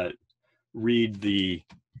to read the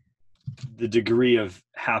degree of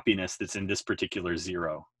happiness that's in this particular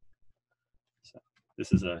zero. So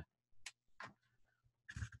this is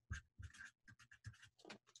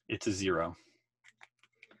it's a zero.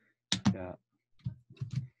 Yeah.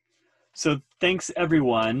 So thanks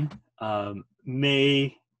everyone.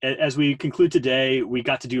 As we conclude today, we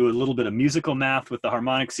got to do a little bit of musical math with the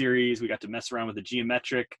harmonic series. We got to mess around with the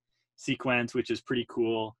geometric sequence, which is pretty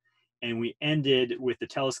cool. And we ended with the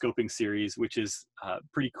telescoping series, which is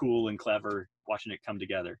pretty cool and clever, watching it come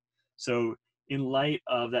together. So in light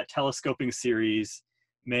of that telescoping series,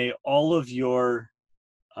 may all of your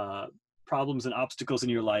problems and obstacles in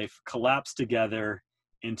your life collapse together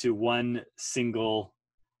into one single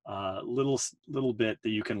little bit that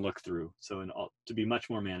you can look through, so to be much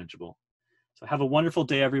more manageable. So have a wonderful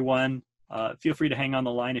day, everyone. Feel free to hang on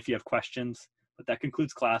the line if you have questions, but that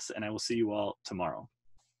concludes class, and I will see you all tomorrow.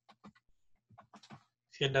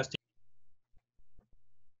 Fantastic.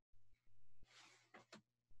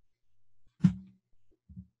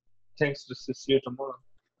 Thanks. To see you tomorrow.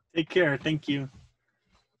 Take care. Thank you.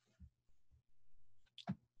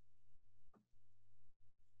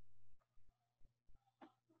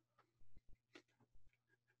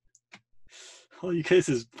 Oh, you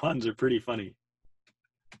guys' puns are pretty funny.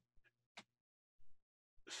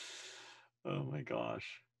 Oh my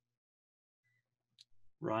gosh.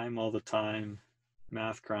 Rhyme all the time.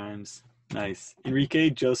 Math crimes. Nice. Enrique,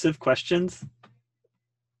 Joseph, questions?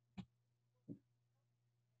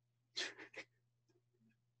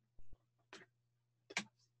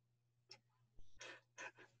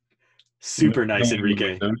 Super nice,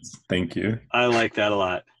 Enrique. Thank you. I like that a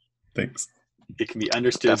lot. Thanks. It can be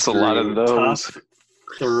understood. That's a lot of those. Tough,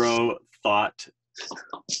 thorough thought.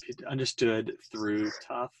 Understood through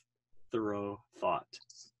tough, thorough thought,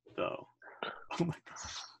 though. Oh my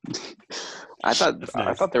god. I thought Nice.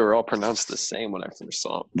 I thought they were all pronounced the same when I first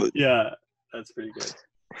saw them, but Yeah, that's pretty good.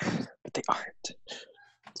 they aren't.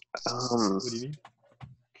 What do you mean? I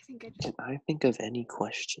think I just Can I think of any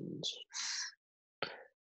questions?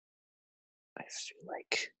 I feel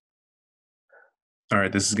like All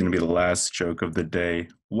right, this is going to be the last joke of the day.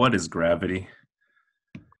 What is gravity?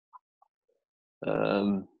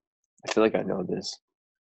 I feel like I know this.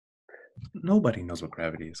 Nobody knows what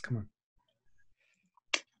gravity is. Come on.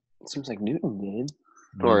 It seems like Newton did,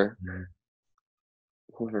 Mm-hmm. or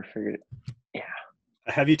whoever figured it. Yeah.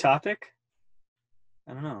 A heavy topic?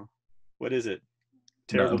 I don't know. What is it?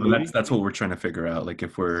 terrible but movie? that's what we're trying to figure out. Like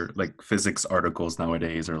if we're like physics articles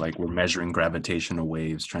nowadays, or like we're measuring gravitational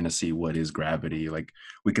waves, trying to see what is gravity. Like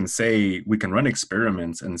we can run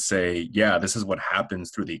experiments and say, yeah, this is what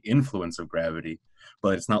happens through the influence of gravity.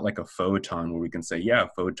 But it's not like a photon where we can say, yeah,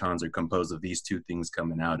 photons are composed of these two things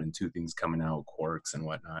coming out and two things coming out, quarks and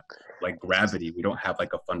whatnot. Like gravity, we don't have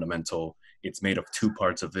like a fundamental, it's made of 2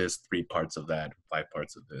 parts of this, 3 parts of that, 5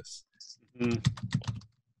 parts of this. Mm.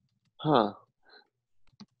 Huh.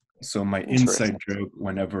 So my Interesting. inside joke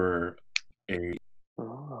whenever a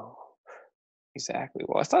Oh, exactly.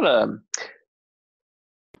 Well, I thought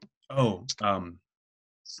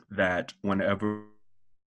that whenever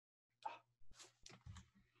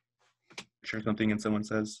share something and someone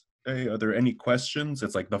says, hey, are there any questions?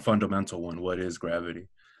 It's like the fundamental one. What is gravity?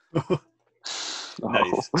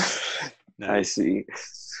 Nice. I see.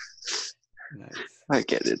 Nice. I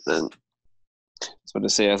get it then. I was about to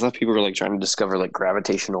say, I thought people were like trying to discover like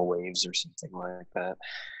gravitational waves or something like that.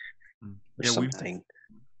 Or Yeah, something.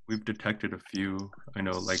 we've detected a few. I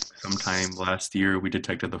know like sometime last year we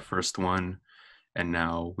detected the first one, and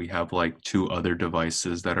now we have like 2 other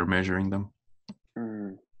devices that are measuring them.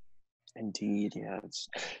 Indeed, yeah.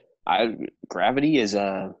 Gravity is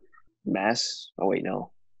a mass. Oh wait,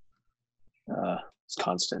 no. It's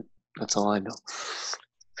constant. That's all I know.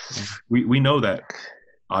 Yeah. We know that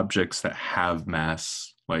objects that have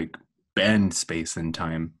mass like bend space and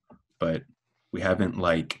time, but we haven't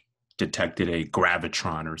like detected a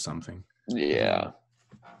gravitron or something. Yeah,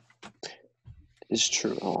 it's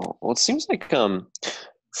true. Well, it seems like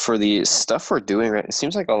for the stuff we're doing, right, it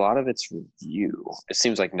seems like a lot of it's review. It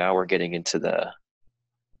seems like now we're getting into the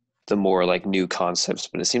more like new concepts,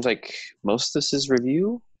 but it seems like most of this is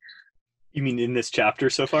review. You mean in this chapter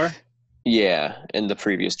so far? Yeah, in the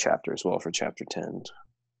previous chapter as well for chapter 10.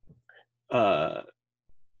 I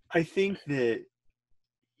think that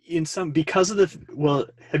because of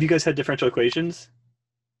have you guys had differential equations?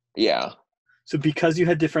 Yeah. So because you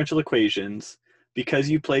had differential equations, because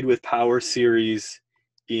you played with power series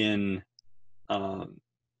in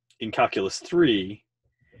Calculus 3,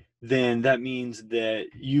 then that means that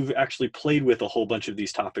you've actually played with a whole bunch of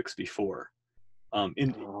these topics before.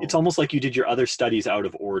 It's almost like you did your other studies out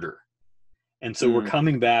of order. And so we're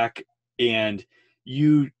coming back, and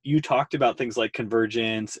you talked about things like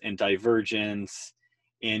convergence and divergence,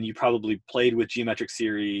 and you probably played with geometric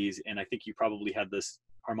series, and I think you probably had this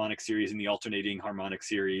harmonic series and the alternating harmonic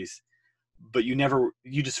series, but we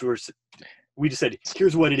just said,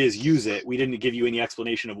 here's what it is, use it. We didn't give you any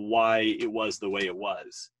explanation of why it was the way it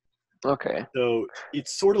was. Okay. So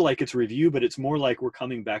it's sort of like it's review, but it's more like we're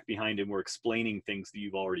coming back behind and we're explaining things that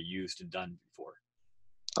you've already used and done before.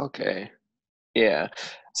 Okay. Yeah.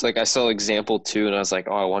 It's like I saw example 2 and I was like,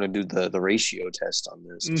 oh, I want to do the ratio test on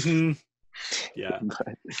this. Mm-hmm. Yeah.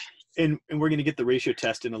 And we're going to get the ratio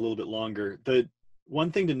test in a little bit longer. The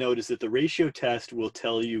one thing to note is that the ratio test will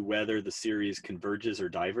tell you whether the series converges or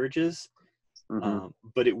diverges,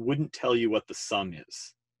 but it wouldn't tell you what the sum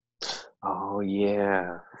is. Oh,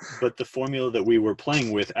 yeah. But the formula that we were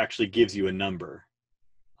playing with actually gives you a number.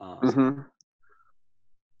 That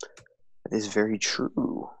is very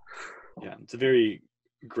true. Yeah, it's a very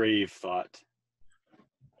grave thought.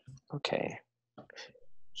 Okay.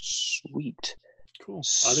 Sweet. Cool.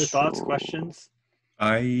 Other thoughts, questions?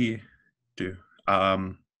 I do.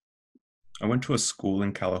 I went to a school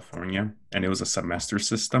in California, and it was a semester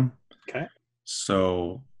system. Okay.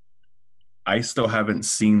 So I still haven't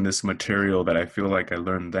seen this material that I feel like I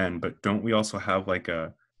learned then, but don't we also have like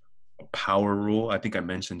a power rule? I think I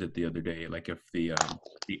mentioned it the other day. Like if the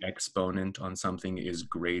exponent on something is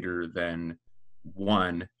greater than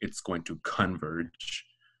 1, it's going to converge.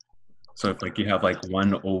 So if like you have like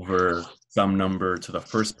 1 over some number to the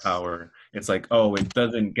first power, it's like, oh, it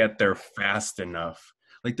doesn't get there fast enough.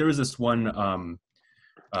 Like there was this one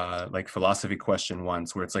like philosophy question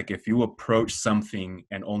once where it's like, if you approach something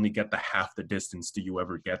and only get the half the distance, do you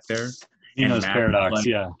ever get there? Zeno's paradox, like,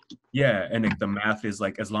 yeah. Yeah, and the math is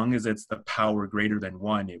like, as long as it's the power greater than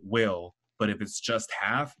 1, it will. But if it's just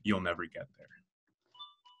half, you'll never get there.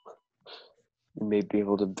 You may be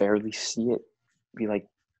able to barely see it. Be like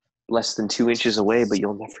less than 2 inches away, but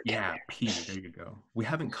you'll never get there. P, there you go. We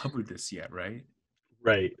haven't covered this yet, right?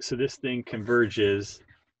 Right. So this thing converges.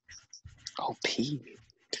 Oh, P.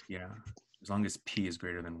 Yeah, as long as P is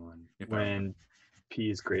greater than 1. When P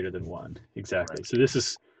is greater than 1, exactly. Right. So this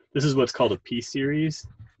is what's called a P series,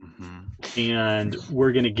 and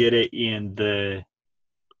we're gonna get it in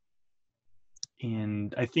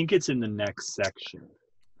I think it's in the next section.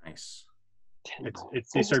 Nice.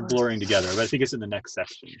 They start blurring together, but I think it's in the next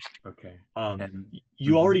section. Okay.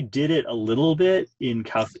 You already did it a little bit in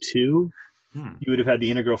Calc 2. Hmm. You would have had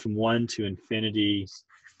the integral from 1 to infinity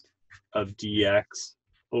of dx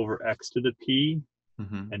over x to the p,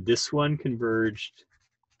 and this one converged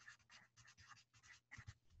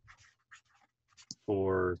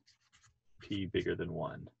for p bigger than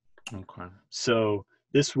 1. Okay. So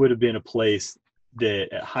this would have been a place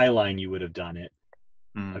that at Highline you would have done it.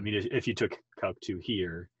 I mean, if you took Calc 2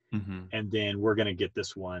 here, and then we're going to get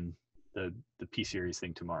this one, the p-series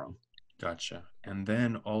thing tomorrow. Gotcha. And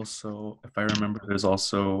then also, if I remember, there's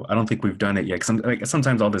also, I don't think we've done it yet.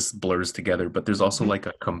 Sometimes all this blurs together, but there's also like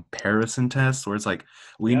a comparison test where it's like,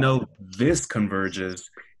 we know this converges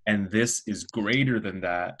and this is greater than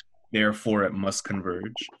that, therefore it must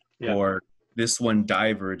converge. Or this one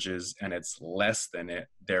diverges and it's less than it,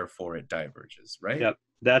 therefore it diverges, right? Yep.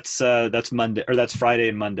 That's Monday, or that's Friday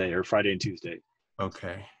and Monday, or Friday and Tuesday.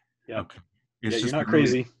 Okay. Yeah. Okay. You're not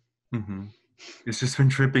crazy. It's just been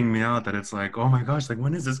tripping me out that it's like, oh my gosh, like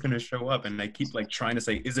when is this going to show up? And I keep like trying to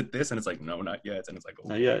say, is it this? And it's like, no, not yet. And it's like, oh.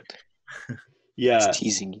 Not yet. Yeah. It's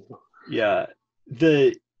teasing you. Yeah.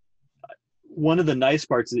 One of the nice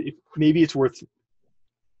parts is maybe it's worth,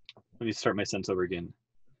 let me start my sentence over again.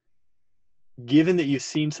 Given that you've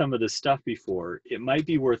seen some of this stuff before, it might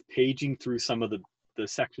be worth paging through some of the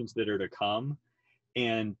sections that are to come,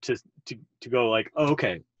 and to go like, oh,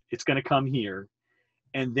 okay, it's going to come here.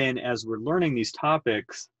 And then as we're learning these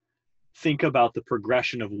topics, think about the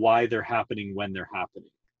progression of why they're happening when they're happening.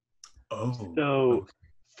 Oh. So,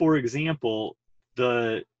 for example,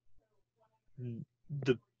 the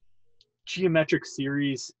geometric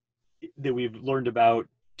series that we've learned about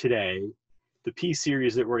today, the P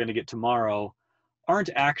series that we're going to get tomorrow, aren't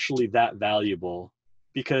actually that valuable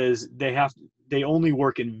because they only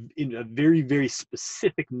work in a very, very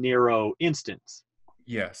specific narrow instance.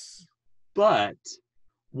 Yes. But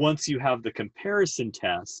once you have the comparison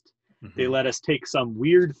test, they let us take some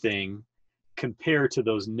weird thing, compare to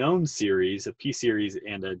those known series, a P series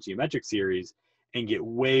and a geometric series, and get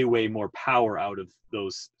way, way more power out of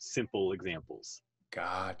those simple examples.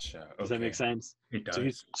 Gotcha. Okay. Does that make sense? It does. So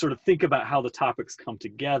you sort of think about how the topics come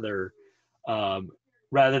together,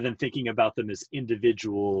 rather than thinking about them as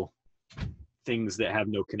individual things that have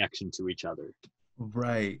no connection to each other.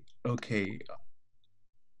 Right. Okay.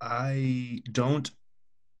 I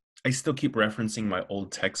still keep referencing my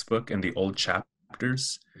old textbook and the old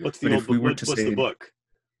chapters. What's the book?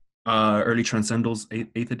 Early Transcendals,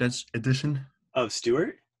 8th edition. Of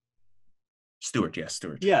Stewart? Stewart, yes,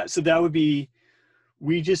 Stewart. Yeah, so that would be,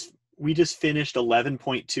 we just finished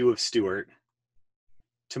 11.2 of Stewart.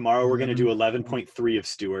 Tomorrow we're going to do 11.3 of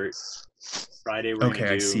Stewart. Friday we're going to do...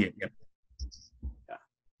 Okay, I see it. Yep. Yeah.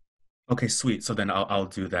 Okay, sweet. So then I'll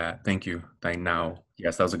do that. Thank you.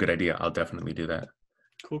 Yes, that was a good idea. I'll definitely do that.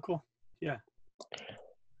 Cool. Yeah.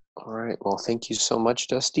 All right. Well, thank you so much,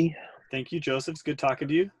 Dusty. Thank you, Joseph. It's good talking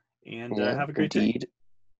to you. And have a great day.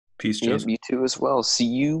 Peace, Joseph. You too as well. See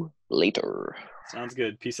you later. Sounds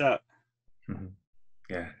good. Peace out.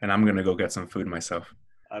 Yeah, and I'm going to go get some food myself.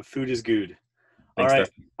 Food is good. Thanks, all right.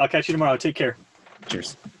 Dusty. I'll catch you tomorrow. Take care.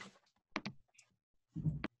 Cheers.